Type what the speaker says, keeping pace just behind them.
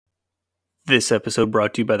This episode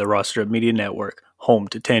brought to you by the Roster Up Media Network, home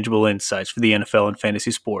to tangible insights for the NFL and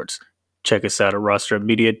fantasy sports. Check us out at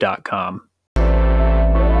rosterupmedia.com.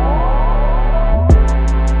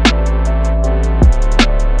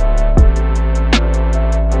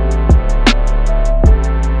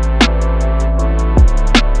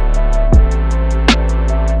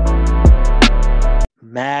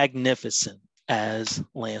 Magnificent, as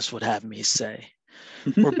Lance would have me say.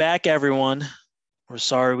 We're back, everyone. We're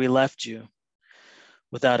sorry we left you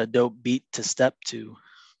without a dope beat to step to.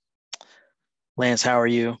 Lance, how are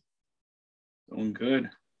you? Doing good.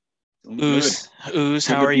 Ooze,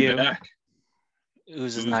 how are you? Back.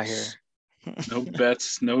 Ooze is not here. No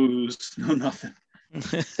bets, no ooze, no nothing.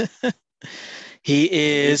 He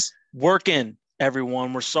is working,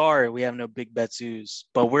 everyone. We're sorry we have no big bets ooze,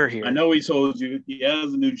 but we're here. I know he told you he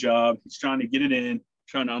has a new job. He's trying to get it in,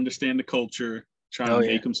 trying to understand the culture, trying to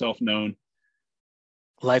make himself known.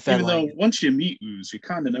 Even though once you meet Ooze, you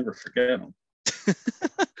kind of never forget him.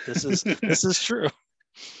 This is true.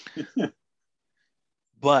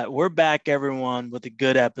 But we're back, everyone, with a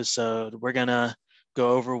good episode. We're gonna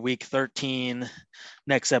go over week 13.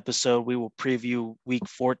 Next episode, we will preview week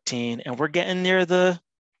 14, and we're getting near the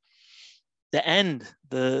end,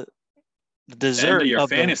 the dessert the end of your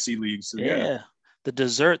fantasy leagues. Yeah, the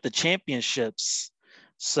dessert, the championships.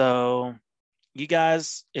 So you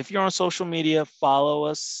guys, if you're on social media, follow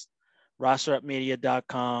us,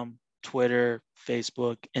 rosterupmedia.com, Twitter,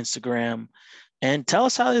 Facebook, Instagram, and tell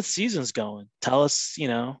us how the season's going. Tell us,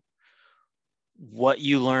 what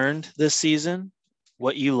you learned this season,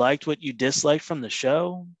 what you liked, what you disliked from the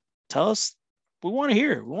show. Tell us. We want to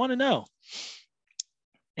hear. We want to know.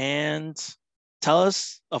 And tell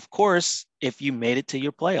us, of course, if you made it to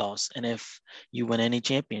your playoffs and if you win any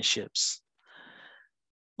championships.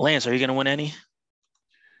 Lance, are you going to win any?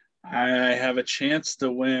 I have a chance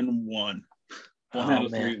to win one out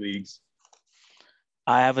of 3 leagues.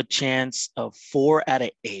 I have a chance of 4 out of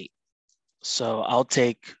 8. So I'll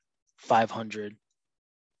take 500.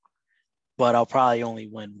 But I'll probably only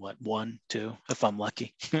win, 1, 2, if I'm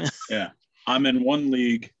lucky. Yeah. I'm in one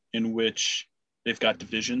league in which they've got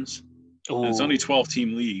divisions. And it's only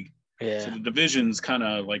 12-team league. Yeah. So the divisions kind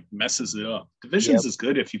of like messes it up. Divisions is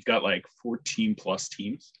good if you've got like 14 plus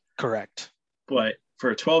teams. Correct. But for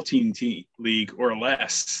a 12-team league or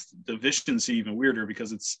less, divisions are even weirder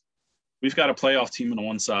because we've got a playoff team on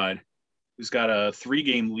one side who's got a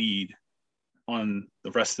 3-game lead on the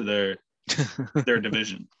rest of their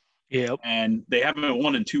division. Yep. And they haven't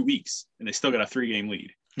won in 2 weeks, and they still got a 3-game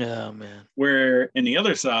lead. Oh, man. Where in the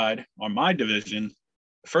other side, on my division,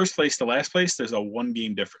 first place to last place, there's a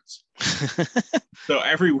 1-game difference. So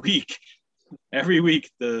every week,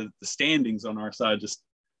 the standings on our side just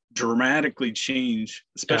dramatically change,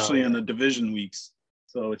 especially in the division weeks.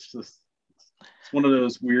 So it's one of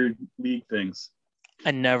those weird league things.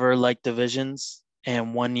 I never liked divisions.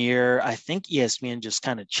 And one year, I think ESPN just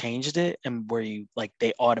kind of changed it, and where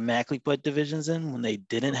they automatically put divisions in when they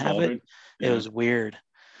didn't have it. Yeah. It was weird.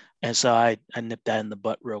 And so I nipped that in the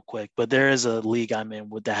butt real quick. But there is a league I'm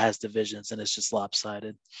in that has divisions, and it's just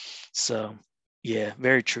lopsided. So, yeah,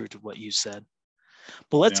 very true to what you said.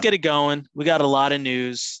 But let's get it going. We got a lot of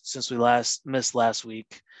news since we missed last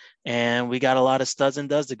week, and we got a lot of studs and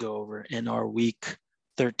duds to go over in our week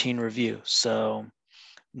 13 review. So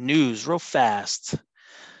news real fast.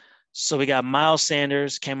 So we got Miles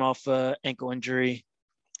Sanders came off an ankle injury.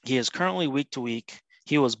 He is currently week to week.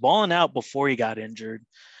 He was balling out before he got injured,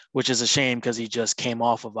 which is a shame because he just came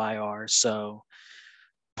off of IR. So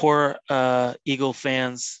poor Eagle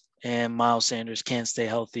fans and Miles Sanders can't stay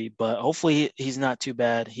healthy, but hopefully he's not too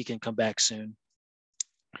bad. He can come back soon.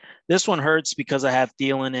 This one hurts because I have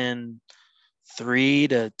Thielen in 3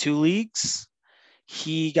 to 2 leagues.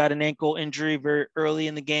 He got an ankle injury very early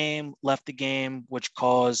in the game, left the game, which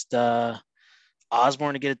caused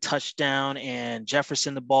Osborne to get a touchdown and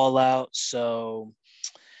Jefferson the ball out. So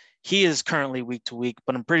he is currently week to week,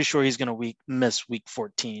 but I'm pretty sure he's going to miss week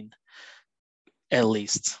 14 at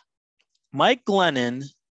least. Mike Glennon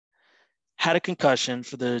had a concussion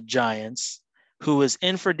for the Giants, who was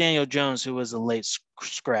in for Daniel Jones, who was a late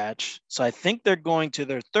scratch. So I think they're going to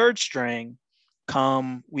their 3rd string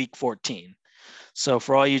come week 14. So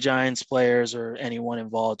for all you Giants players or anyone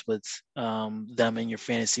involved with them in your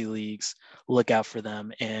fantasy leagues, look out for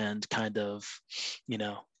them and kind of,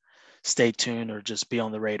 stay tuned or just be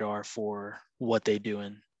on the radar for what they do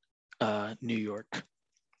in New York.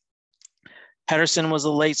 Henderson was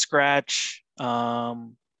a late scratch.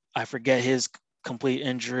 I forget his complete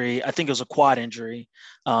injury. I think it was a quad injury.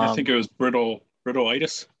 I think it was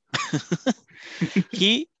brittle-itis.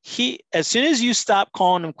 He as soon as you stop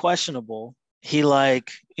calling him questionable, he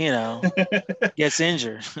gets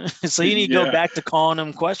injured. So you need to go back to calling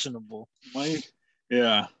him questionable.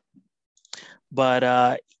 Yeah.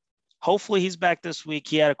 But hopefully he's back this week.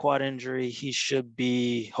 He had a quad injury. He should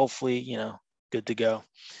be hopefully, good to go.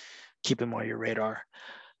 Keep him on your radar.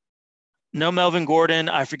 No Melvin Gordon.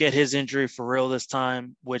 I forget his injury for real this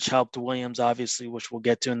time, which helped Williams, obviously, which we'll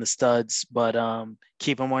get to in the studs. But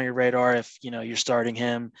keep him on your radar if you're starting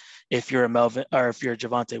him. If you're a Melvin or if you're a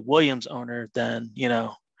Javonte Williams owner, then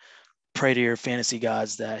pray to your fantasy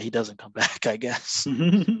gods that he doesn't come back, I guess.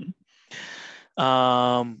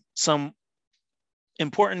 Some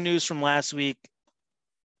important news from last week.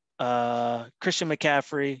 Christian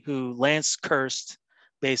McCaffrey, who Lance cursed,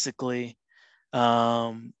 basically,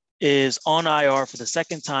 is on IR for the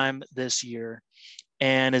second time this year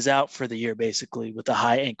and is out for the year, basically, with a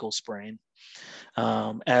high ankle sprain.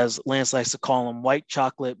 As Lance likes to call him, white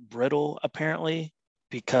chocolate brittle, apparently,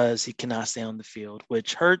 because he cannot stay on the field,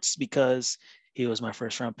 which hurts because he was my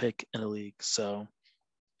first round pick in the league. So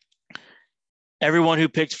everyone who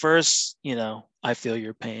picked first, I feel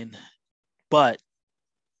your pain, but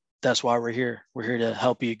that's why we're here. We're here to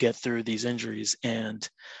help you get through these injuries and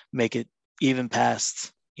make it even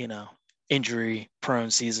past, injury prone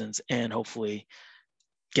seasons and hopefully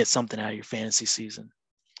get something out of your fantasy season.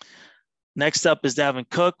 Next up is Dalvin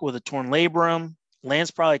Cook with a torn labrum. Lance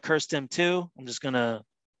probably cursed him too. I'm just going to,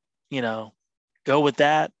 go with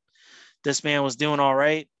that. This man was doing all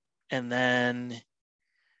right. And then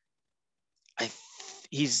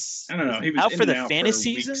he's I don't know. He was out for the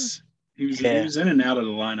fantasy season. He was in and out of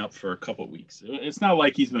the lineup for a couple of weeks. It's not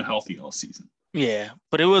like he's been healthy all season. Yeah,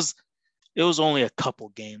 but it was only a couple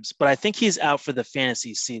games. But I think he's out for the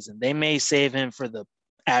fantasy season. They may save him for the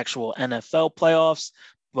actual NFL playoffs,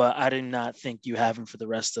 but I do not think you have him for the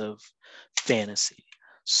rest of fantasy.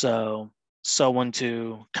 So someone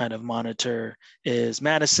to kind of monitor is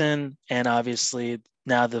Madison, and obviously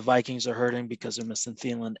now the Vikings are hurting because they're missing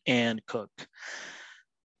Thielen and Cook.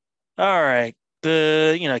 All right.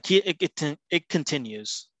 It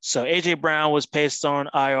continues. So AJ Brown was placed on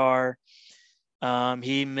IR.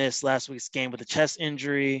 He missed last week's game with a chest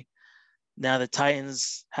injury. Now the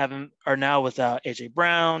Titans are now without AJ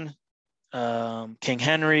Brown, King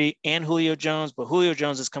Henry, and Julio Jones. But Julio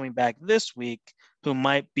Jones is coming back this week, who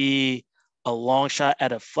might be a long shot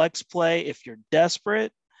at a flex play if you're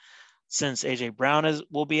desperate, since AJ Brown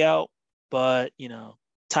will be out. But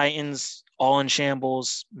Titans all in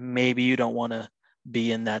shambles. Maybe you don't want to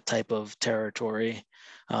be in that type of territory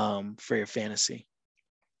for your fantasy.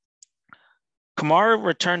 Kamara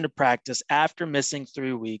returned to practice after missing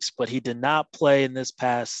 3 weeks, but he did not play in this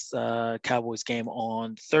past Cowboys game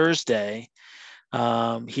on Thursday.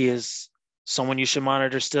 He is someone you should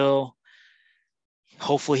monitor still.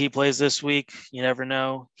 Hopefully he plays this week. You never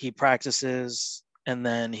know. He practices and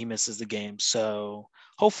then he misses the game. So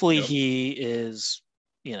hopefully he is,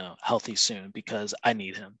 healthy soon, because I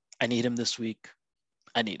need him. I need him this week.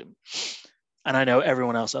 I need him. And I know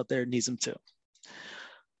everyone else out there needs him too.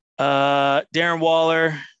 Darren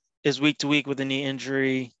Waller is week to week with a knee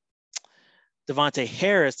injury. Devontae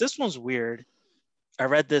Harris, this one's weird. I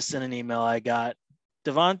read this in an email I got.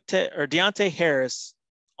 Deontay Harris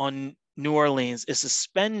on New Orleans is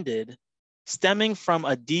suspended stemming from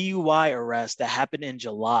a DUI arrest that happened in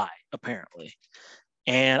July, apparently.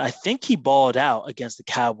 And I think he balled out against the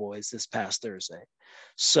Cowboys this past Thursday.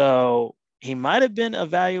 So he might have been a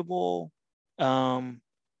valuable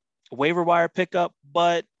waiver wire pickup,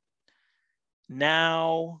 but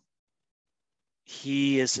now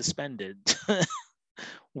he is suspended.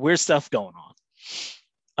 Weird stuff going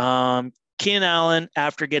on. Keenan Allen,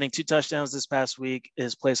 after getting 2 touchdowns this past week,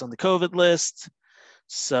 is placed on the COVID list.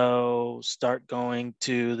 So start going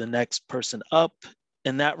to the next person up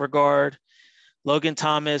in that regard. Logan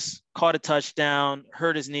Thomas caught a touchdown,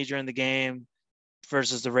 hurt his knee during the game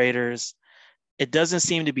versus the Raiders. It doesn't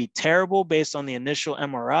seem to be terrible based on the initial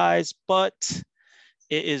MRIs, but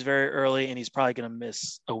it is very early and he's probably going to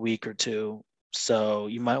miss a week or two. So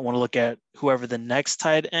you might want to look at whoever the next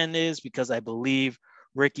tight end is, because I believe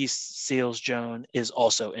Ricky Seals-Jones is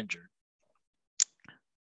also injured.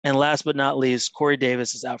 And last but not least, Corey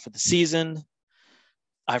Davis is out for the season.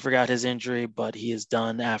 I forgot his injury, but he is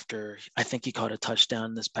done after, I think he caught a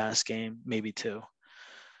touchdown this past game, maybe 2.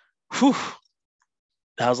 Whew.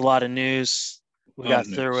 That was a lot of news. We got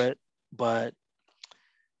through it, but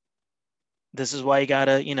this is why you got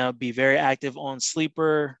to, be very active on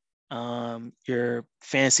Sleeper, your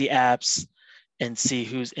fantasy apps, and see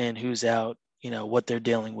who's in, who's out, what they're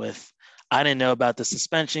dealing with. I didn't know about the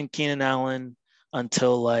suspension, Keenan Allen,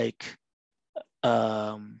 until like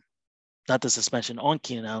not the suspension on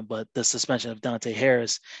Keenan Allen, but the suspension of Dante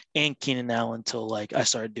Harris and Keenan Allen until like I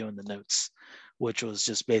started doing the notes, which was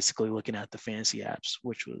just basically looking at the fantasy apps,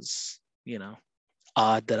 which was,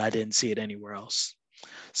 odd that I didn't see it anywhere else.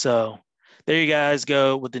 So there you guys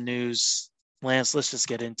go with the news. Lance, let's just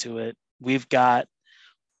get into it. We've got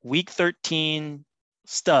week 13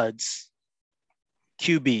 studs,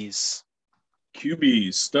 QBs.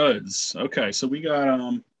 QBs, studs. Okay, so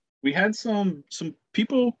we had some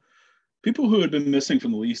people who had been missing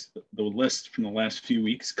from the list from the last few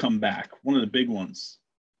weeks come back. One of the big ones,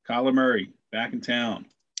 Kyler Murray, back in town.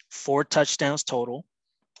 4 touchdowns total.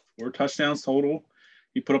 4 touchdowns total.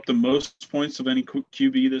 He put up the most points of any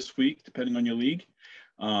QB this week, depending on your league.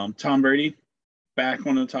 Tom Brady, back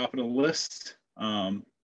on the top of the list.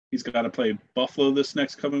 He's got to play Buffalo this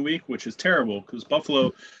next coming week, which is terrible because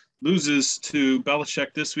Buffalo loses to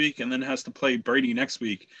Belichick this week and then has to play Brady next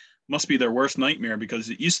week. Must be their worst nightmare because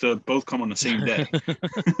it used to both come on the same day.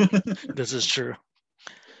 This is true.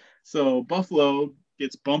 So Buffalo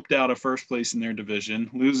gets bumped out of first place in their division,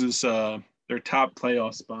 loses their top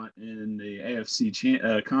playoff spot in the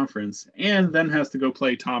AFC conference, and then has to go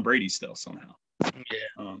play Tom Brady still somehow.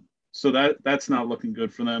 Yeah. So that's not looking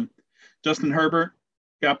good for them. Justin Herbert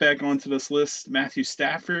got back onto this list. Matthew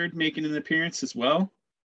Stafford making an appearance as well.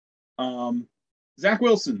 Zach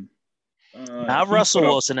Wilson. Not Russell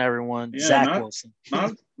Wilson, everyone. Yeah, Zach Wilson.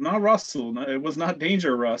 not Russell. It was not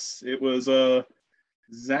Danger Russ. It was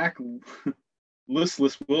Zach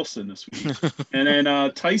Listless Wilson this week. And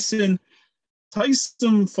then Tyson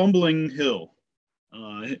fumbling Hill.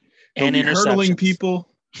 And hurdling people,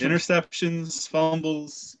 interceptions,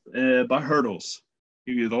 fumbles, by hurdles.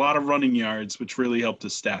 He had a lot of running yards, which really helped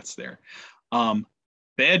his stats there.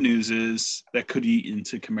 Bad news is that could eat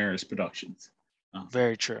into Kamara's productions.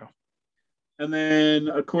 Very true. And then,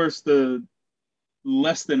 of course, the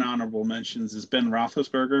less than honorable mentions is Ben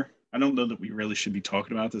Roethlisberger. I don't know that we really should be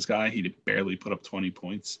talking about this guy. He barely put up 20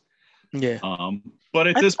 points. Yeah. But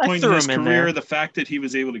at this point in his career, the fact that he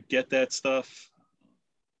was able to get that stuff,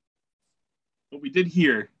 but we did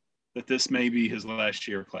hear that this may be his last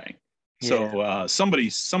year playing. So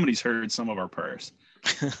somebody's heard some of our prayers.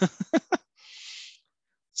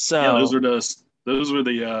 So yeah, those were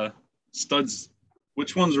the studs.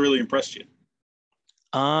 Which ones really impressed you?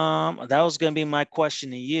 That was going to be my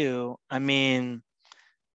question to you. I mean,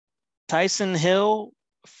 Tyson Hill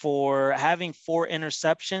for having 4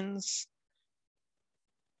 interceptions,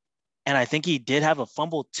 and I think he did have a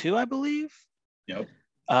fumble too, I believe. Yep.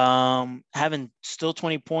 Having still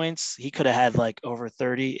 20 points, he could have had like over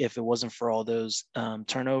 30 if it wasn't for all those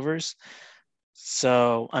turnovers.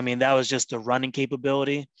 So, I mean, that was just the running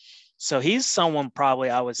capability. So he's someone probably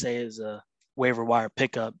I would say is a waiver wire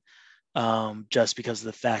pickup, just because of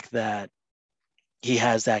the fact that he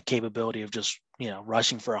has that capability of just,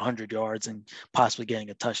 rushing for 100 yards and possibly getting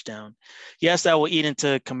a touchdown. Yes, that will eat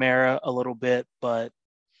into Kamara a little bit, but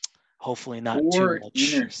hopefully not too much. 4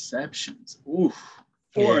 interceptions. Oof.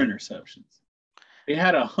 4 interceptions. They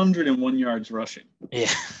had 101 yards rushing. Yeah.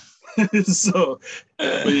 So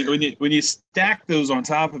when you stack those on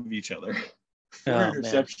top of each other, 4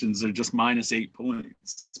 interceptions are just -8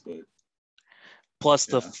 points. But plus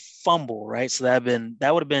the fumble, right? So he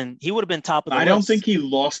would have been top of the list. I don't think he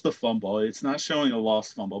lost the fumble. It's not showing a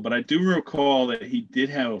lost fumble, but I do recall that he did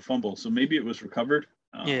have a fumble, so maybe it was recovered.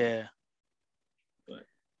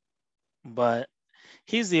 But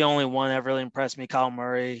he's the only one that really impressed me. Kyle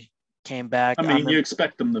Murray came back. I mean, you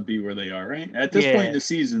expect them to be where they are, right? At this point in the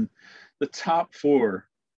season, the top 4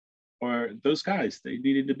 are those guys. They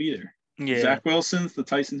needed to be there. Yeah. Zach Wilson's, the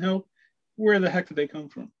Tyson Hill. Where the heck did they come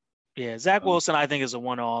from? Yeah, Zach Wilson, I think, is a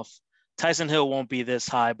one-off. Tyson Hill won't be this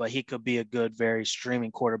high, but he could be a good, very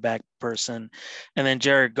streaming quarterback person. And then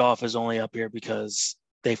Jared Goff is only up here because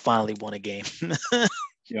they finally won a game.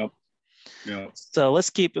 Yep. So let's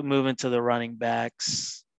keep it moving to the running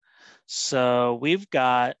backs. So we've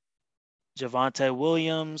got Javonte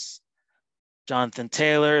Williams. Jonathan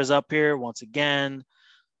Taylor is up here once again.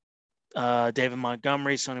 David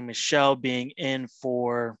Montgomery, Sony Michel being in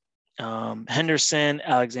for Henderson,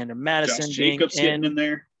 Alexander Madison Josh being Jacobs getting in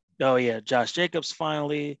there. Oh, yeah. Josh Jacobs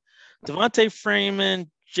finally. Devontae Freeman,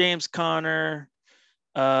 James Conner,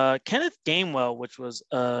 Kenneth Gainwell, which was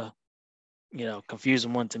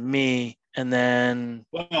confusing one to me. And then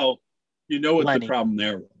what Lenny. The problem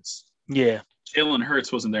there was. Yeah. Jalen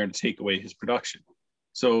Hurts wasn't there to take away his production.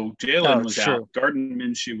 So Jalen was out. Gardner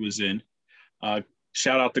Minshew was in.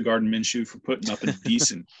 Shout out to Gardner Minshew for putting up a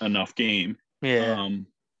decent enough game. Yeah.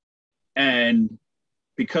 And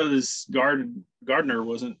because Gardner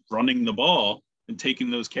wasn't running the ball and taking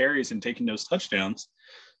those carries and taking those touchdowns,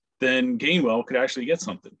 then Gainwell could actually get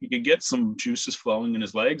something. He could get some juices flowing in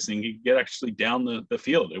his legs, and he could get actually down the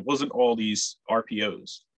field. It wasn't all these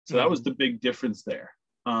RPOs. So that was the big difference there.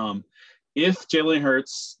 If Jalen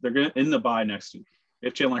Hurts, they're going to in the bye next week.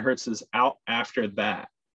 If Jalen Hurts is out after that,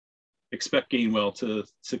 expect Gainwell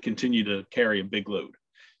to continue to carry a big load.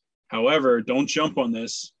 However, don't jump on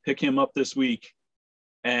this. Pick him up this week,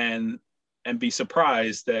 and be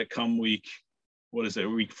surprised that come week, what is it,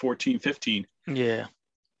 week 14, 15? Yeah.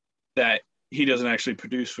 That he doesn't actually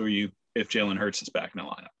produce for you if Jalen Hurts is back in the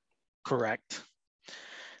lineup. Correct.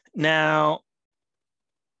 Now,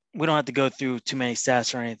 we don't have to go through too many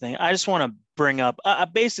stats or anything. I just want to bring up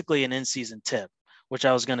basically an in-season tip, which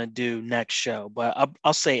I was going to do next show, but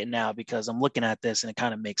I'll say it now because I'm looking at this and it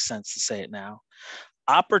kind of makes sense to say it now.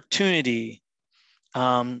 Opportunity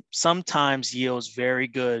sometimes yields very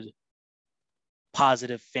good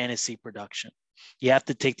positive fantasy production. You have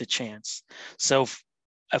to take the chance. So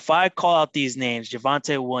if I call out these names,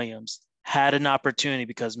 Javonte Williams had an opportunity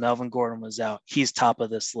because Melvin Gordon was out. He's top of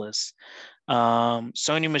this list.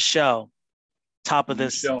 Sony Michel, top of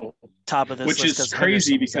this which list, is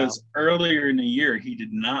crazy because earlier in the year he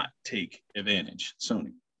did not take advantage.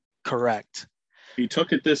 Sony. Correct. He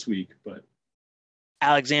took it this week, but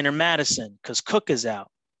Alexander Madison, because Cook is out.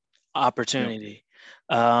 Opportunity.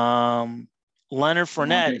 Yep. Leonard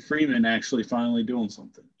Fournette. Freeman actually finally doing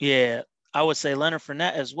something. Yeah, I would say Leonard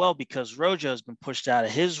Fournette as well because Rojo has been pushed out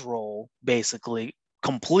of his role basically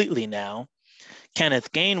completely now.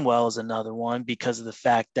 Kenneth Gainwell is another one because of the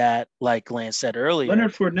fact that, like Lance said earlier,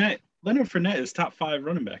 Leonard Fournette is top 5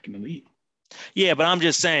 running back in the league. Yeah, but I'm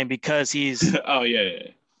just saying because he's oh yeah.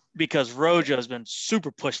 Because Rojo has been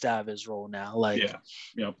super pushed out of his role now. Like,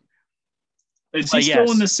 yeah. Is he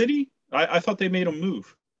still in the city? I thought they made him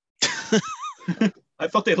move. I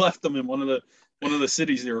thought they left him in one of the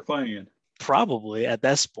cities they were playing in. Probably at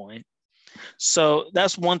this point. So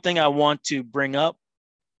that's one thing I want to bring up.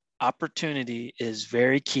 Opportunity is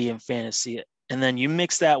very key in fantasy. And then you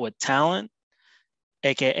mix that with talent,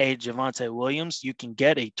 aka Javonte Williams, you can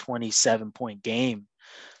get a 27-point game.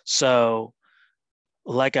 So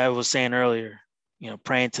like I was saying earlier,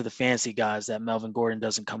 praying to the fantasy guys that Melvin Gordon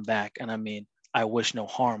doesn't come back. And I mean, I wish no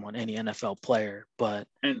harm on any NFL player, but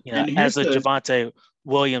as a Javonte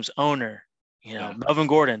Williams owner, Melvin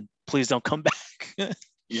Gordon, please don't come back.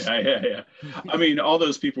 Yeah. I mean, all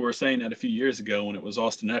those people were saying that a few years ago when it was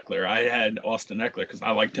Austin Eckler. I had Austin Eckler because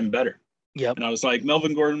I liked him better. Yep. And I was like,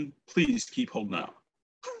 Melvin Gordon, please keep holding out.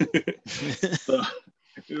 So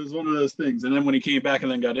it was one of those things. And then when he came back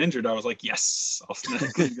and then got injured, I was like, yes, Austin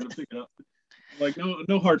Eckler's going to pick it up. Like,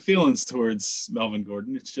 no hard feelings towards Melvin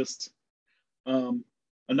Gordon. It's just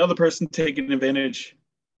another person taking advantage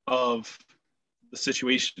of the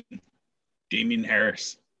situation. Damian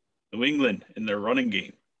Harris, New England in their running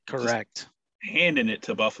game. Correct. Just handing it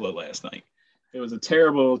to Buffalo last night. It was a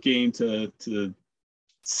terrible game to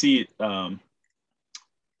see it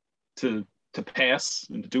to pass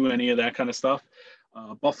and to do any of that kind of stuff.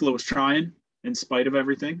 Buffalo was trying in spite of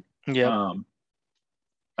everything. Yeah.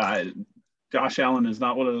 Josh Allen is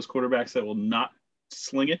not one of those quarterbacks that will not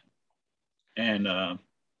sling it. And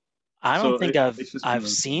I don't think I've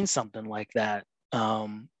seen something like that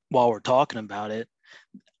while we're talking about it.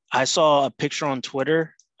 I saw a picture on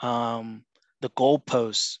Twitter. The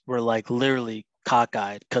goalposts were like literally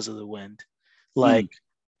cockeyed because of the wind. Like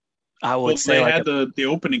I would say, they had the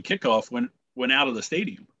opening kickoff went out of the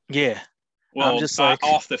stadium. Yeah. Well, I'm just like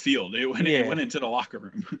off the field. It went into the locker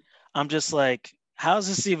room. I'm just like, how is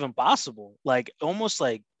this even possible? Like almost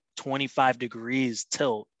like 25 degrees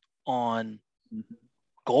tilt on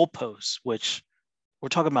goalposts, which we're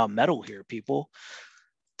talking about metal here, people.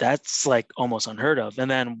 That's like almost unheard of. And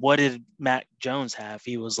then what did Mac Jones have?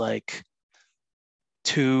 He was like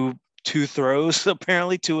two throws,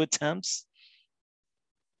 apparently 2 attempts.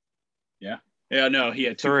 Yeah, no, he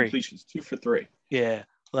had 2 completions, 2 for 3. Yeah.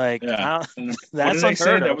 Like that's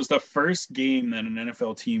unheard of. That was the first game that an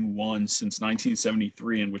NFL team won since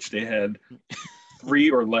 1973 in which they had 3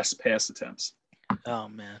 or less pass attempts. Oh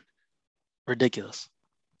man. Ridiculous.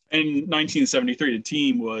 In 1973, the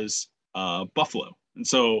team was Buffalo. And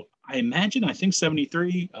so I think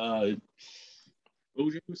 73, OJ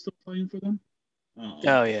was still playing for them.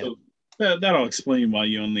 Oh, yeah. So that'll explain why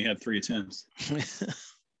you only had 3 attempts.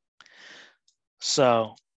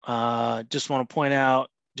 So just want to point out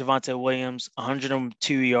Javonte Williams,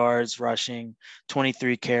 102 yards rushing,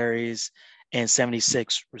 23 carries, and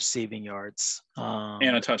 76 receiving yards.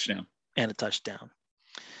 And a touchdown. And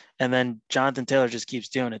And then Jonathan Taylor just keeps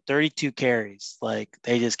doing it. 32 carries. Like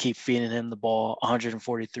they just keep feeding him the ball,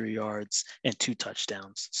 143 yards and 2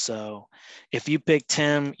 touchdowns. So if you picked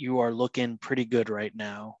him, you are looking pretty good right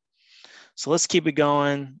now. So let's keep it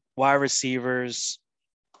going. Wide receivers.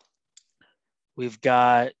 We've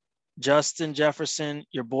got Justin Jefferson,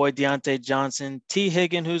 your boy Deontay Johnson, T.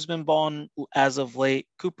 Higgins, who's been balling as of late,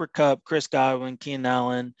 Cooper Kupp, Chris Godwin, Keenan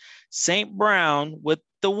Allen, St. Brown with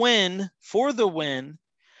the win,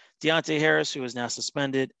 Deontay Harris, who is now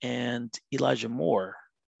suspended, and Elijah Moore.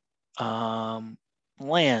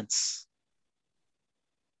 Lance.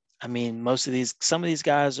 I mean, some of these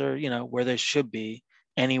guys are, where they should be.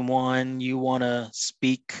 Anyone you want to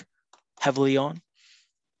speak heavily on?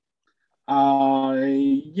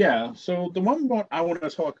 Yeah. So the one I want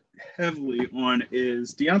to talk heavily on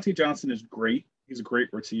is Deontay Johnson is great. He's a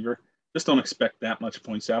great receiver. Just don't expect that much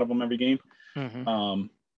points out of him every game. Mm-hmm.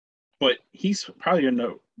 But he's probably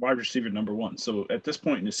a wide receiver number 1. So at this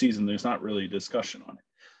point in the season, there's not really a discussion on it.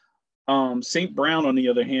 St. Brown, on the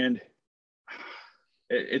other hand,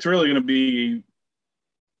 it's really going to be,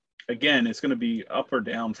 again, it's going to be up or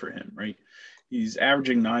down for him, right? He's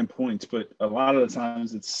averaging 9 points, but a lot of the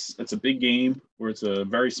times it's a big game or it's a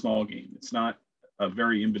very small game. It's not a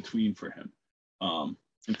very in between for him.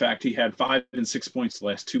 In fact, he had 5 and 6 points the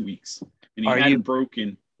last 2 weeks, and he hadn't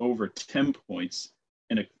broken over 10 points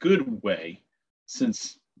in a good way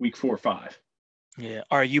since week 4 or 5. Yeah.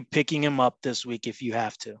 Are you picking him up this week if you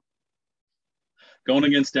have to? Going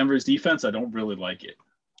against Denver's defense, I don't really like it.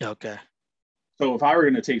 Okay. So if I were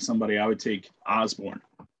going to take somebody, I would take Osborne.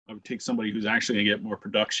 I would take somebody who's actually going to get more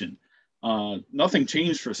production. Nothing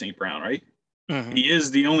changed for St. Brown, right? Mm-hmm. He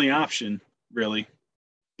is the only option, really,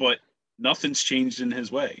 but nothing's changed in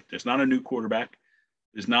his way. There's not a new quarterback.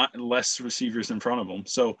 There's not less receivers in front of him.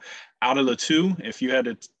 So out of the two, if you had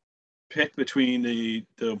to pick between the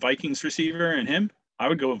Vikings receiver and him, I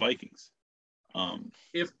would go with Vikings.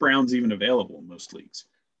 If Brown's even available in most leagues.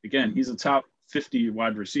 Again, he's a top 50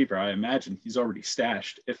 wide receiver. I imagine he's already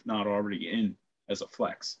stashed, if not already in as a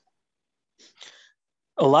flex.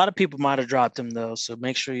 A lot of people might have dropped him though, so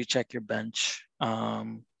make sure you check your bench.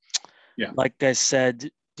 Yeah. Like I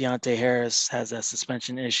said, Deontay Harris has that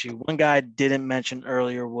suspension issue. One guy I didn't mention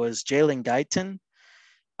earlier was Jalen Guyton.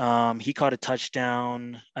 He caught a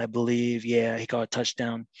touchdown, I believe. Yeah, he caught a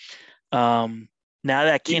touchdown. Now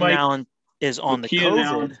that Keenan Allen is on the COVID.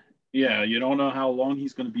 Allen, yeah, you don't know how long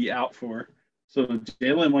he's going to be out for. So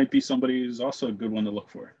Jalen might be somebody who's also a good one to look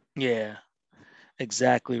for. Yeah,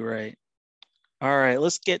 exactly right. All right,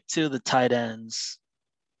 let's get to the tight ends.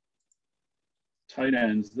 Tight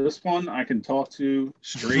ends. This one I can talk to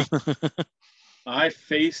straight. I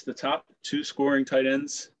faced the top 2 scoring tight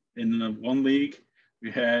ends in the one league. We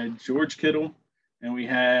had George Kittle and we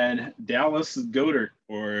had Dallas Goedert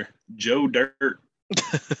or Joe Dirt.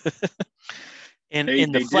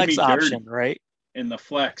 in the flex option, right? In the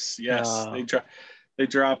flex, yes. They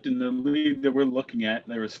dropped in the league that we're looking at.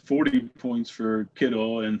 There was 40 points for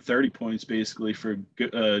Kittle and 30 points basically for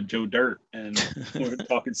Joe Dirt, and we're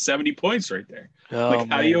talking 70 points right there.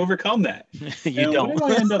 How do you overcome that? You don't. What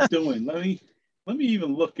did I end up doing? Let me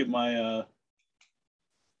even look at my.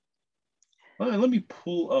 Let me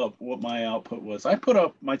pull up what my output was.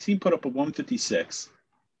 My team put up a 156,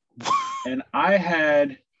 and I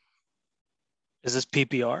had. Is this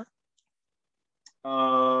PPR?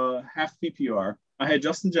 Half PPR. I had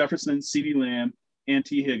Justin Jefferson, CeeDee Lamb, and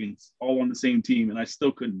T. Higgins all on the same team, and I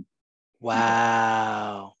still couldn't.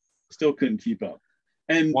 Wow. Still couldn't keep up.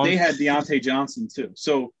 And they had Deontay Johnson too.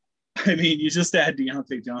 So, I mean, you just add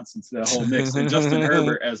Deontay Johnson to that whole mix and Justin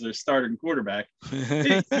Herbert as their starting quarterback.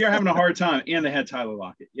 You're having a hard time. And they had Tyler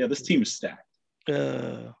Lockett. Yeah, this team is stacked.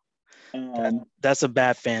 That's a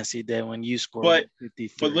bad fantasy day when you score. But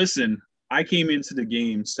listen, I came into the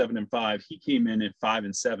game 7-5. He came in at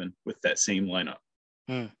 5-7 with that same lineup.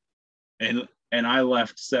 And I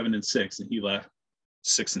left 7-6, and he left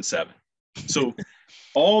 6-7. So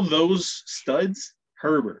all those studs,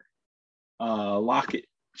 Herbert, Lockett,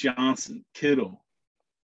 Johnson, Kittle,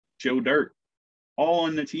 Joe Dirt, all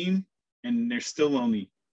on the team, and they're still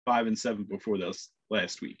only 5-7 before this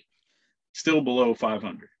last week. Still below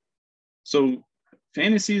 500. So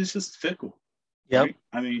fantasy is just fickle. Yep. Right?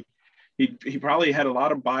 I mean, he probably had a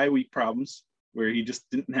lot of bye week problems where he just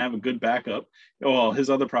didn't have a good backup. Well, his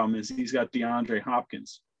other problem is he's got DeAndre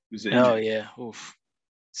Hopkins, who's injured. Oh, yeah. Oof.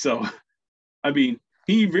 So, I mean,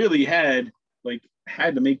 he really had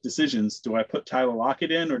to make decisions. Do I put Tyler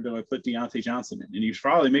Lockett in or do I put Deontay Johnson in? And he was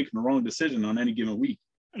probably making the wrong decision on any given week.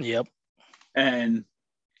 Yep. And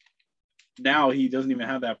now he doesn't even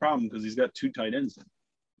have that problem because he's got 2 tight ends in.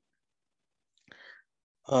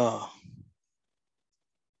 Oh,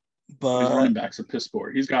 But his but running backs are piss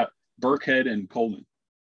poor. He's got Burkhead and Coleman.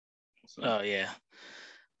 So, oh yeah,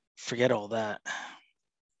 forget all that.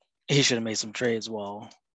 He should have made some trades while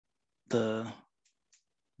the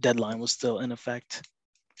deadline was still in effect.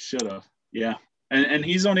 should have. Yeah. And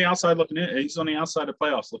he's on the outside looking in. He's on the outside of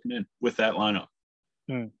playoffs looking in with that lineup.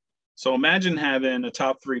 So imagine having a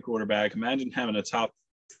top 3 quarterback. Imagine having a top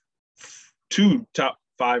 5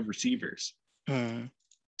 receivers,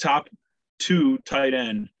 top 2 tight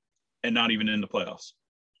end, and not even in the playoffs.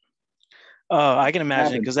 Oh, I can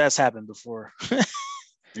imagine because that's happened before.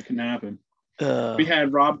 It can happen. We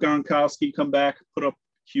had Rob Gronkowski come back, put up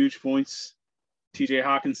huge points. TJ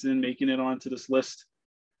Hawkinson making it onto this list.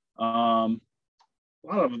 A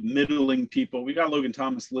lot of middling people. We got Logan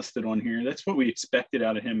Thomas listed on here. That's what we expected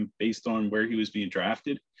out of him based on where he was being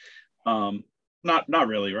drafted. Not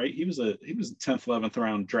really, right? He was a 10th, 11th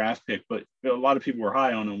round draft pick, but a lot of people were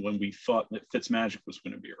high on him when we thought that Fitzmagic was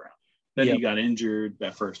going to be around. Then he got injured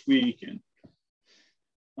that first week,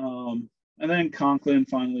 and then Conklin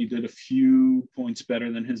finally did a few points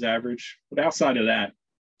better than his average. But outside of that,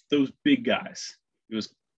 those big guys, it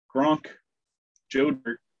was Gronk, Joe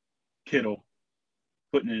Dirt, Kittle,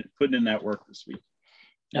 putting in that work this week.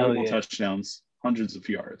 Multiple touchdowns, hundreds of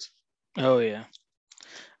yards. Oh yeah.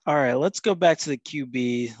 All right, let's go back to the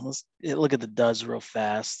QB. Let's look at the duds real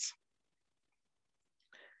fast.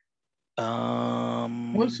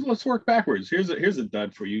 Let's work backwards. Here's a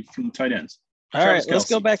dud for you from the tight ends. All right, let's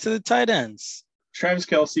go back to the tight ends. Travis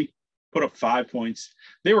Kelce put up 5 points.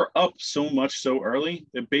 They were up so much so early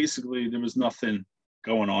that basically there was nothing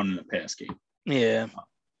going on in the pass game. Yeah.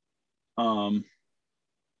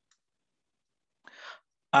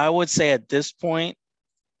 I would say at this point,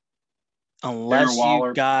 unless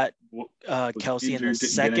you got Kelce in the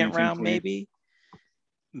second round, maybe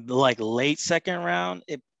like late second round,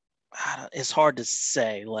 it's hard to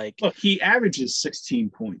say. Like, look, he averages 16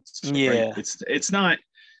 points. Yeah, right? It's not,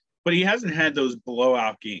 but he hasn't had those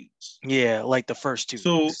blowout games. Yeah, like the first 2.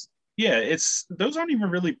 So weeks. Yeah, those aren't even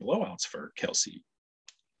really blowouts for Kelce.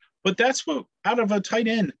 But that's what, out of a tight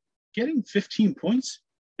end, getting 15 points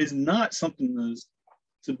is not something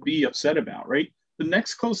to be upset about, right? The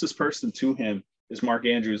next closest person to him is Mark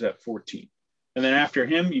Andrews at 14. And then after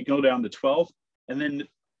him, you go down to 12. And then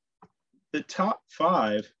the top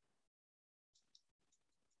 5,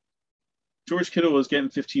 George Kittle was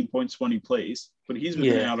getting 15 points when he plays, but he's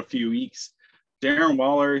been out a few weeks. Darren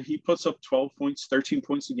Waller, he puts up 12 points, 13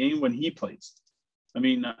 points a game when he plays. I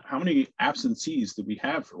mean, how many absentees did we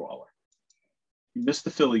have for Waller? He missed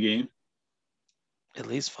the Philly game. At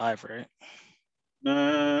least 5, right?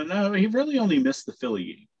 No, he really only missed the Philly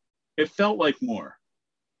game. It felt like more,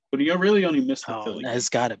 but he really only missed the Philly game. It's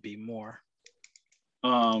got to be more.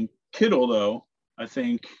 Kittle, though, I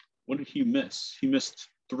think, what did he miss? He missed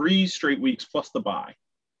 3 straight weeks plus the bye.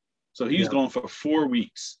 So he's going for 4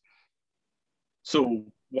 weeks. So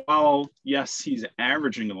while, yes, he's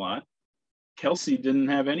averaging a lot, Kelce didn't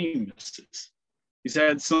have any misses. He's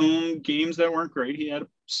had some games that weren't great. He had a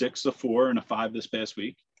 6, a 4, and a 5 this past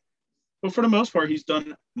week. But for the most part, he's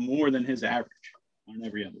done more than his average on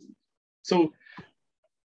every other week. So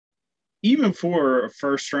even for a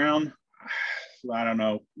first round, I don't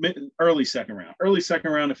know, early second round,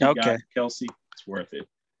 if you got Kelce, it's worth it.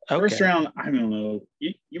 First round, I don't know.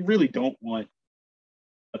 You really don't want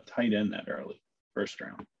a tight end that early, first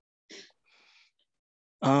round.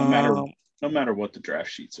 No matter what the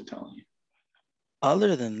draft sheets are telling you.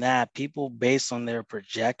 Other than that, people based on their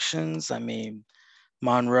projections, I mean,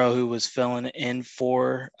 Monroe, who was filling in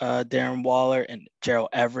for Darren Waller, and Gerald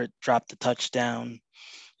Everett dropped the touchdown.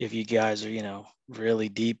 If you guys are, really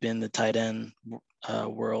deep in the tight end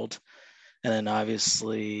world. And then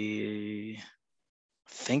obviously, I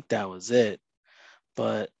think that was it.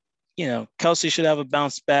 But, Kelce should have a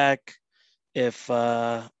bounce back. If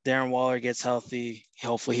Darren Waller gets healthy,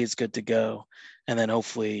 hopefully he's good to go. And then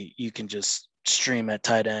hopefully you can just stream at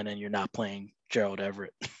tight end and you're not playing Gerald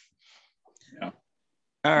Everett. Yeah.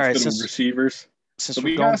 All right. Receivers. Since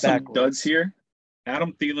we got some duds here.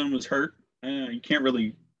 Adam Thielen was hurt. You can't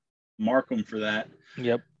really mark him for that.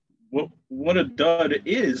 Yep. What a dud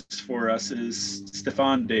is for us is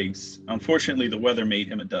Stephon Diggs. Unfortunately, the weather made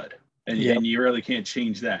him a dud. And you really can't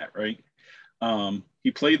change that, right?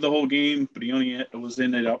 He played the whole game, but he only was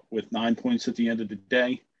in it up with 9 points at the end of the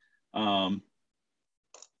day.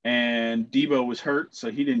 And Debo was hurt, so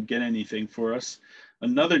he didn't get anything for us.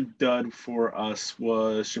 Another dud for us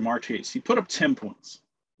was Ja'Marr Chase. He put up 10 points,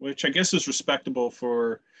 which I guess is respectable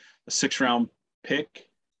for a 6th-round pick.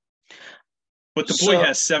 But the boy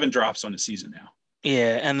has 7 drops on the season now.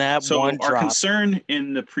 Yeah, and that So one our drop. concern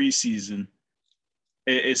in the preseason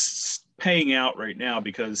is paying out right now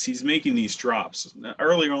because he's making these drops.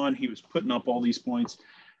 Earlier on, he was putting up all these points.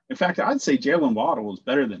 In fact, I'd say Jalen Waddle is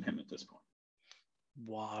better than him at this point.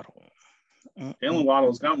 Waddle. Jalen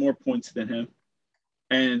Waddle's got more points than him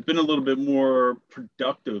and been a little bit more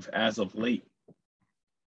productive as of late.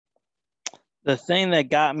 The thing that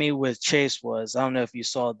got me with Chase was, I don't know if you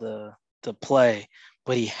saw the play,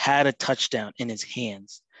 but he had a touchdown in his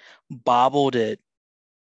hands, bobbled it,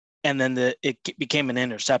 and then it became an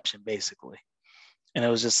interception basically. And it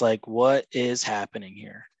was just like, what is happening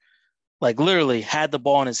here? Like literally had the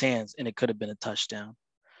ball in his hands and it could have been a touchdown.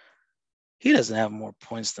 He doesn't have more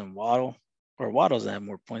points than Waddle, or Waddle doesn't have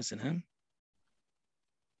more points than him.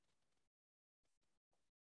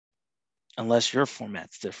 Unless your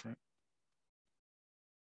format's different.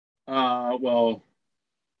 Well,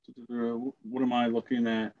 what am I looking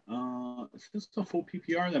at? It's just a full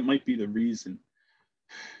PPR. That might be the reason.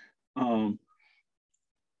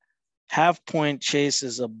 Half point Chase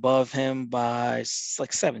is above him by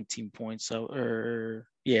like 17 points. 13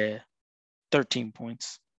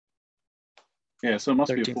 points. Yeah, so it must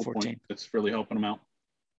 13, be a full 14. point that's really helping him out.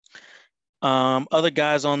 Other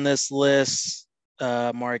guys on this list,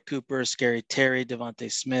 Amari Cooper, Scary Terry,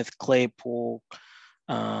 Devontae Smith, Claypool,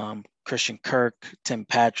 Christian Kirk, Tim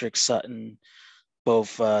Patrick, Sutton,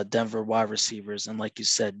 both Denver wide receivers. And like you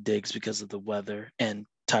said, Diggs because of the weather, and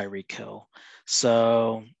Tyreek Hill.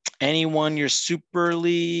 So anyone you're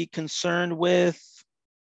superly concerned with?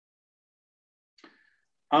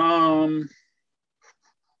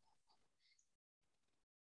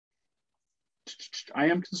 I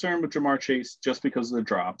am concerned with Ja'Marr Chase just because of the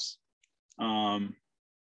drops. Ja'Marr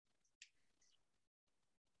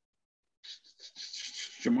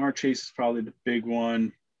Chase is probably the big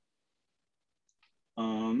one.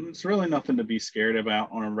 It's really nothing to be scared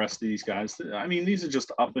about on the rest of these guys. I mean, these are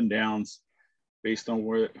just up and downs based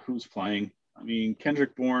on who's playing. I mean,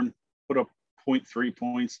 Kendrick Bourne put up 0.3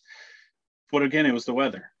 points. But again, it was the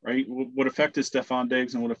weather, right? What affected Stephon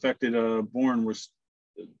Diggs and what affected Bourne was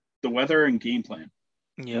the weather and game plan.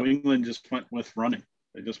 Yep. New England just went with running.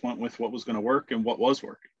 They just went with what was going to work and what was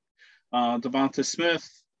working. Devonta Smith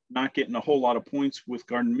not getting a whole lot of points with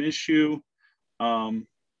Gardner Minshew. I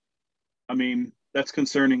mean, that's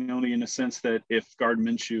concerning only in the sense that if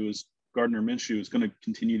Gardner Minshew is going to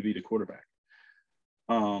continue to be the quarterback.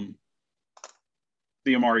 The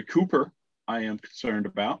Amari Cooper, I am concerned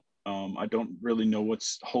about. I don't really know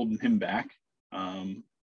what's holding him back.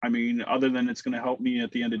 I mean, other than it's going to help me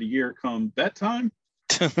at the end of the year come bet time.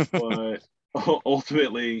 But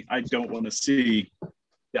ultimately, I don't want to see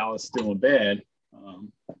Dallas doing bad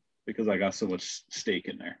because I got so much stake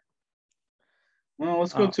in there. Well,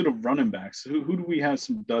 let's go to the running backs. Who do we have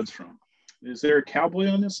some duds from? Is there a Cowboy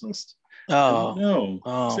on this list? No.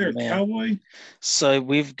 Is there a Cowboy? So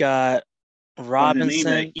we've got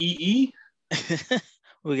Robinson. EE?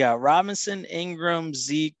 We got Robinson, Ingram,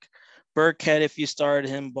 Zeke, Burkhead if you started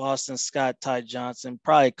him, Boston Scott, Ty Johnson,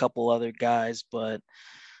 probably a couple other guys, but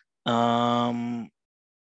I mean,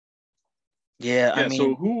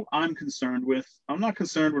 so who I'm concerned with, I'm not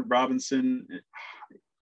concerned with Robinson.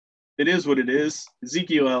 It is what it is.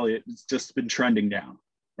 Ezekiel Elliott has just been trending down,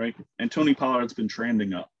 right? And Tony Pollard's been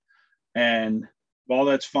trending up. And while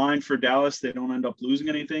that's fine for Dallas, they don't end up losing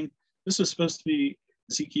anything. This was supposed to be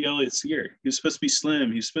Ezekiel Elliott's year. He's supposed to be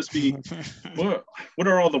slim. He's supposed to be what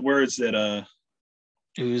are all the words that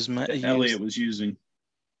Elliott was using?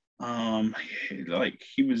 Like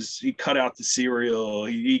he cut out the cereal.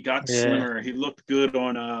 He got slimmer. He looked good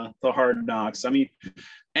on the Hard Knocks. I mean,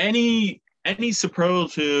 any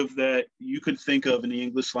superlative that you could think of in the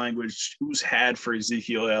English language, who's had for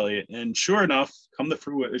Ezekiel Elliott, and sure enough, come to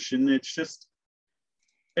fruition. It's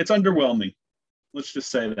underwhelming. Let's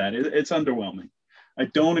just say that it's underwhelming. I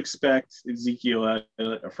don't expect Ezekiel,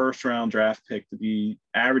 a first-round draft pick, to be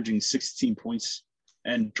averaging 16 points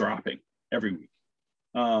and dropping every week.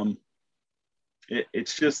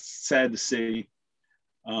 It's just sad to see.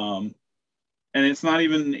 And it's not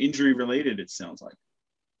even injury-related, it sounds like.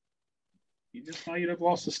 He just might have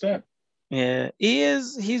lost a step. Yeah,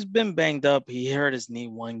 he's been banged up. He hurt his knee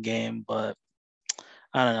one game, but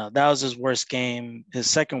I don't know. That was his worst game, his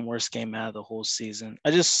second worst game out of the whole season.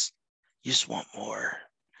 You just want more.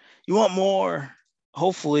 You want more.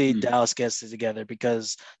 Hopefully Dallas gets it together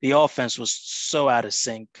because the offense was so out of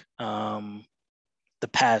sync the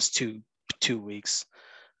past two weeks.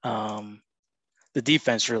 The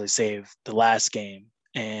defense really saved the last game,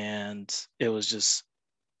 and it was just,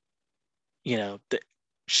 the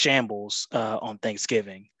shambles on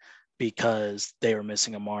Thanksgiving because they were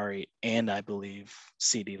missing Amari and I believe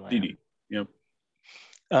CeeDee Lamb. CeeDee. Yep.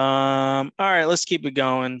 All right, let's keep it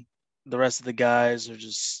going. The rest of the guys are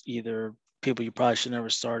just either people you probably should never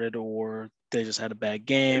started or they just had a bad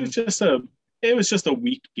game. It was just a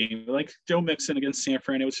weak game. Like Joe Mixon against San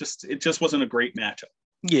Fran. It just wasn't a great matchup.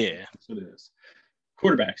 Yeah. That's what it is.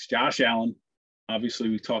 Quarterbacks, Josh Allen. Obviously,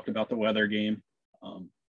 we talked about the weather game.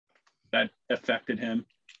 That affected him.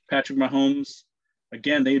 Patrick Mahomes,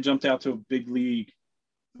 again, they jumped out to a big lead,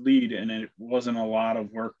 and it wasn't a lot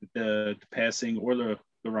of work that the passing or the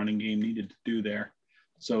running game needed to do there.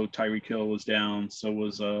 So Tyreek Hill was down. So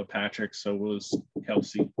was Patrick. So was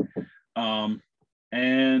Kelsey.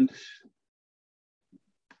 And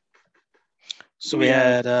so we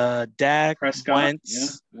had Dak, Prescott,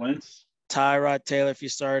 Wentz, Tyrod Taylor if you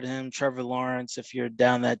started him, Trevor Lawrence if you're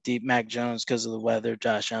down that deep, Mac Jones because of the weather,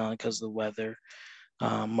 Josh Allen because of the weather,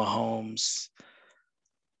 Mahomes.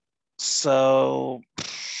 So,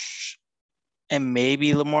 and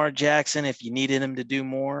maybe Lamar Jackson if you needed him to do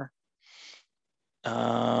more.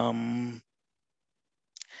 The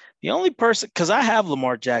only person, because I have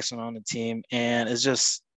Lamar Jackson on the team, and it's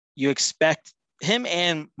just you expect him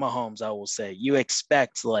and Mahomes, I will say, you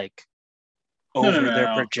expect like over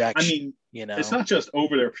their projection. I mean, it's not just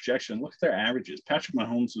over their projection. Look at their averages. Patrick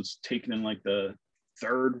Mahomes was taken in like the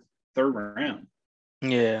third round.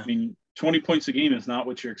 Yeah. I mean, 20 points a game is not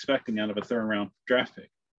what you're expecting out of a third round draft pick.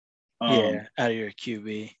 Out of your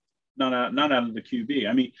QB. Not out of the QB.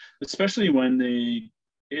 I mean, especially when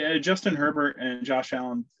Justin Herbert and Josh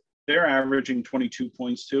Allen, they're averaging 22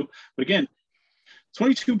 points too. But again,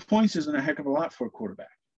 22 points isn't a heck of a lot for a quarterback.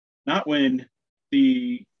 Not when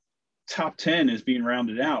the top 10 is being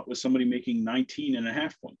rounded out with somebody making 19 and a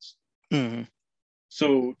half points. Mm-hmm.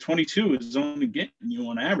 So 22 is only getting you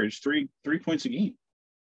on average three points a game.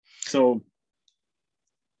 So,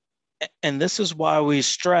 and this is why we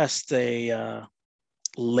stressed a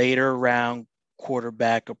later round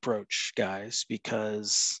quarterback approach, guys,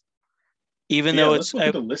 because even though let's look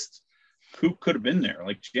at the list, who could have been there?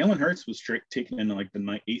 Like Jalen Hurts was taken in like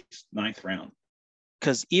the ninth round.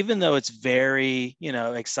 Because even though it's very,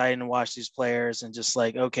 exciting to watch these players and just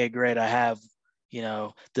like, okay, great, I have,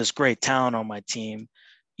 this great talent on my team.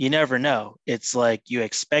 You never know. It's like you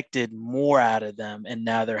expected more out of them, and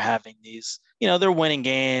now they're having these, they're winning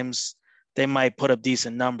games. They might put up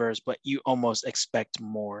decent numbers, but you almost expect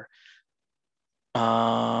more.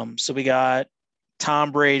 So we got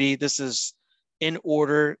Tom Brady. This is in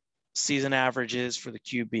order season averages for the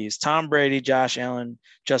QBs. Tom Brady, Josh Allen,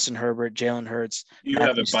 Justin Herbert, Jalen Hurts. You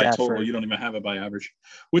have it by total. You don't even have it by average,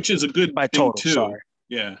 which is a good by thing total, too. Sorry.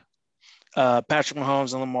 Yeah. Patrick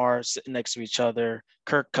Mahomes and Lamar sitting next to each other.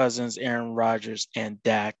 Kirk Cousins, Aaron Rodgers, and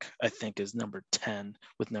Dak, I think, is number 10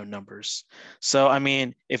 with no numbers. So, I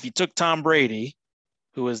mean, if you took Tom Brady,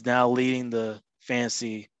 who is now leading the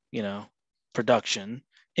fantasy, production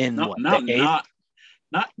in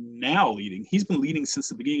not now leading. He's been leading since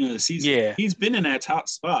the beginning of the season. Yeah. He's been in that top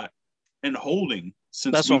spot and holding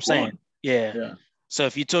since That's what I'm saying. one. Yeah. So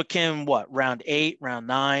if you took him, round 8, round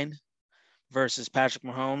 9 versus Patrick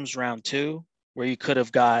Mahomes, round 2, where you could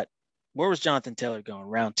have got, where was Jonathan Taylor going?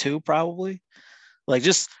 Round 2, probably? Like,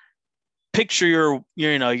 just picture your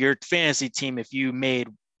fantasy team if you made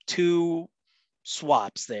 2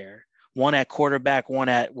 swaps there, one at quarterback, one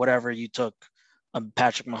at whatever you took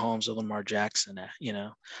Patrick Mahomes or Lamar Jackson at,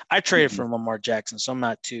 I traded for Lamar Jackson, so I'm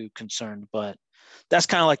not too concerned, but that's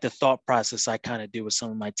kind of like the thought process I kind of do with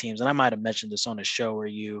some of my teams. And I might've mentioned this on a show where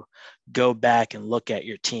you go back and look at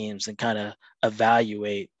your teams and kind of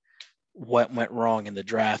evaluate what went wrong in the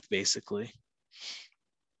draft, basically.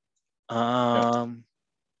 All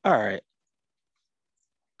right.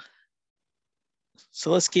 So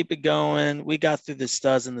let's keep it going. We got through the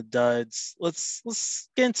studs and the duds. Let's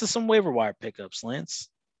get into some waiver wire pickups, Lance.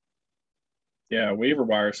 Yeah, waiver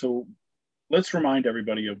wire. So let's remind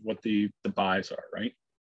everybody of what the buys are, right?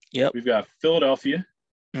 Yep. We've got Philadelphia,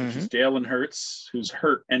 which is Jalen Hurts, who's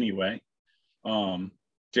hurt anyway. Jalen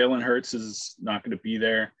Hurts is not going to be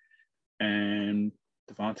there. And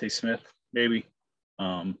Devontae Smith, maybe.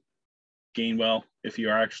 Gainwell, if you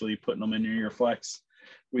are actually putting them in your flex.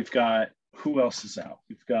 We've got, who else is out?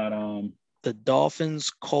 We've got the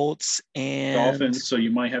Dolphins, Colts, and Dolphins. So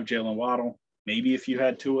you might have Jalen Waddle, maybe if you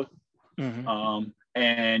had Tua.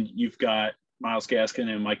 And you've got Myles Gaskin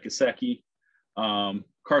and Mike Gesicki.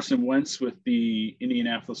 Carson Wentz with the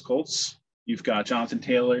Indianapolis Colts. You've got Jonathan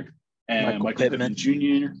Taylor and Michael Pittman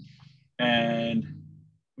Jr. And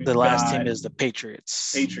the last team is the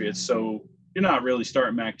Patriots. So you're not really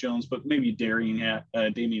starting Mac Jones, but maybe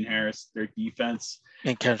Damian Harris, their defense.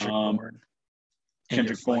 And Kendrick Bourne.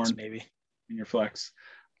 Kendrick Bourne maybe in your flex.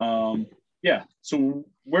 Yeah. So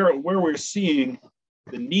where we're seeing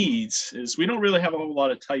the needs is we don't really have a whole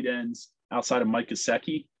lot of tight ends outside of Mike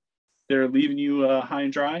Gesicki. They're leaving you high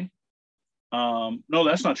and dry. No,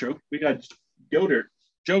 that's not true. We got Joe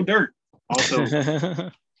Dirt, also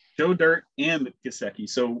Joe Dirt and Gesicki.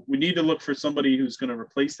 So we need to look for somebody who's going to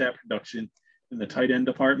replace that production in the tight end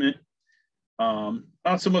department.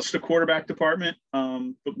 Not so much the quarterback department,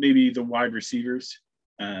 but maybe the wide receivers.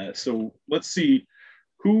 So let's see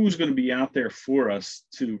who's going to be out there for us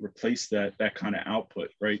to replace that kind of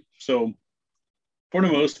output, right? So for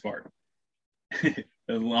the most part,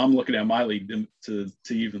 I'm looking at my league to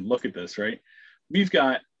even look at this, right? We've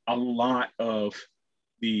got a lot of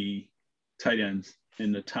the tight ends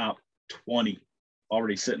in the top 20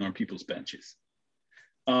 already sitting on people's benches.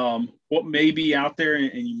 What may be out there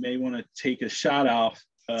and you may want to take a shot at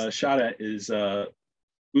is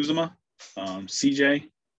Uzomah, CJ,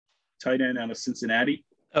 tight end out of Cincinnati.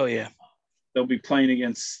 Oh, yeah. They'll be playing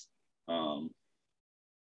against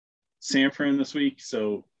San Fran this week,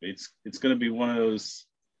 so it's going to be one of those.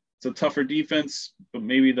 It's a tougher defense, but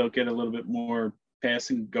maybe they'll get a little bit more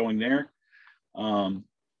passing going there.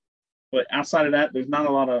 But outside of that, there's not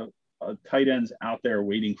a lot of tight ends out there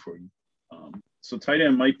waiting for you. So tight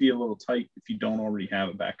end might be a little tight if you don't already have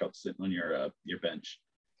a backup sitting on your bench.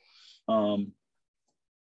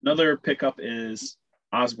 Another pickup is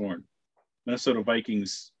Osborne, Minnesota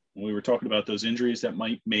Vikings. When we were talking about those injuries that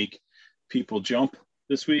might make people jump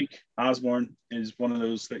this week, Osborne is one of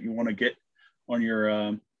those that you want to get on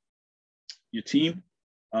your team.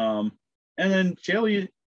 And then Jalen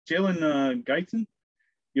Guyton,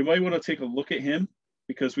 you might want to take a look at him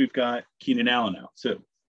because we've got Keenan Allen out too.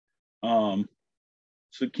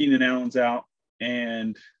 So Keenan Allen's out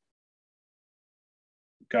and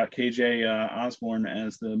got KJ Osborne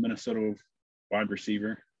as the Minnesota wide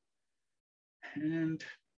receiver. And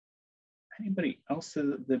anybody else?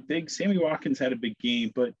 The big Sammy Watkins had a big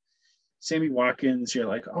game, but Sammy Watkins, you're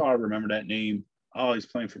like, oh, I remember that name. Oh, he's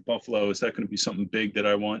playing for Buffalo. Is that going to be something big that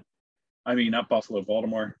I want? I mean, not Buffalo,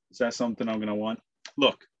 Baltimore. Is that something I'm going to want?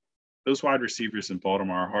 Look, those wide receivers in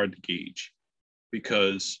Baltimore are hard to gauge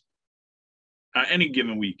because any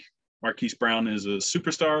given week, Marquise Brown is a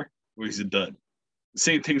superstar or he's a dud. The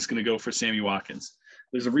same thing's going to go for Sammy Watkins.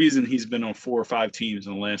 There's a reason he's been on 4 or 5 teams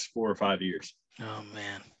in the last 4 or 5 years. Oh,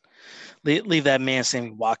 man. Leave that man,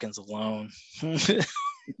 Sammy Watkins, alone.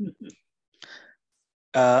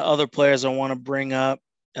 Other players I want to bring up,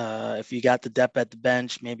 if you got the depth at the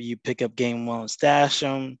bench, maybe you pick up Gainwell and stash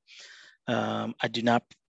them. I do not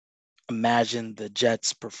imagine the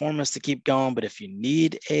Jets' performance to keep going, but if you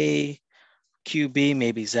need a QB,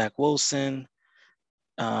 maybe Zach Wilson.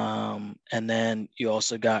 And then you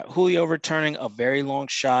also got Julio returning a very long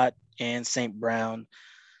shot and St. Brown.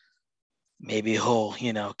 Maybe he'll,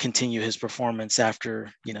 continue his performance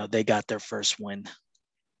after, they got their first win.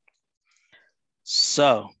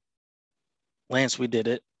 So, Lance, we did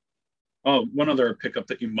it. Oh, one other pickup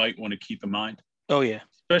that you might want to keep in mind. Oh, yeah.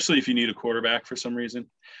 Especially if you need a quarterback for some reason.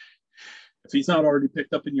 If he's not already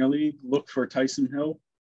picked up in your league, look for Tyson Hill.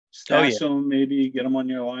 Stash him, maybe get him on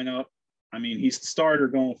your lineup. I mean, he's the starter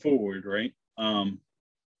going forward, right?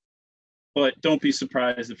 But don't be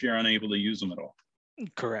surprised if you're unable to use him at all.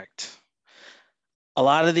 Correct. A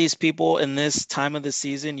lot of these people in this time of the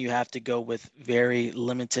season, you have to go with very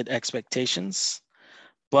limited expectations.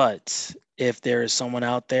 But if there is someone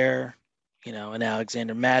out there, an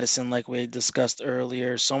Alexander Madison, like we discussed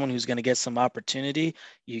earlier, someone who's going to get some opportunity,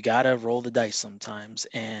 you got to roll the dice sometimes.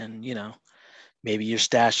 And, maybe you're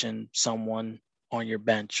stashing someone on your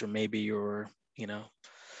bench, or maybe you're,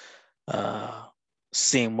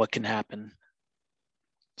 seeing what can happen.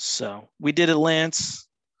 So we did it, Lance.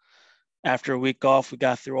 After a week off, we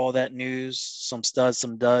got through all that news, some studs,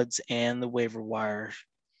 some duds, and the waiver wire.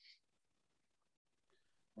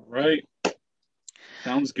 All right.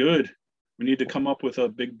 Sounds good. We need to come up with a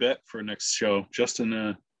big bet for next show.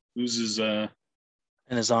 Justin loses in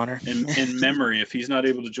his honor. in memory. If he's not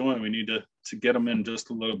able to join, we need to get him in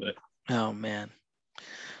just a little bit. Oh, man.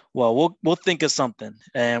 Well, we'll think of something,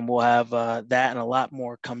 and we'll have that and a lot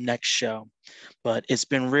more come next show. But it's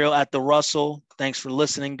been real at the Russell. Thanks for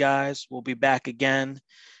listening, guys. We'll be back again,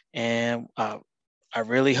 and I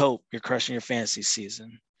really hope you're crushing your fantasy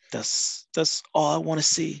season. That's all I want to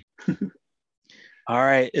see. All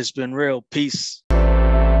right, it's been real. Peace.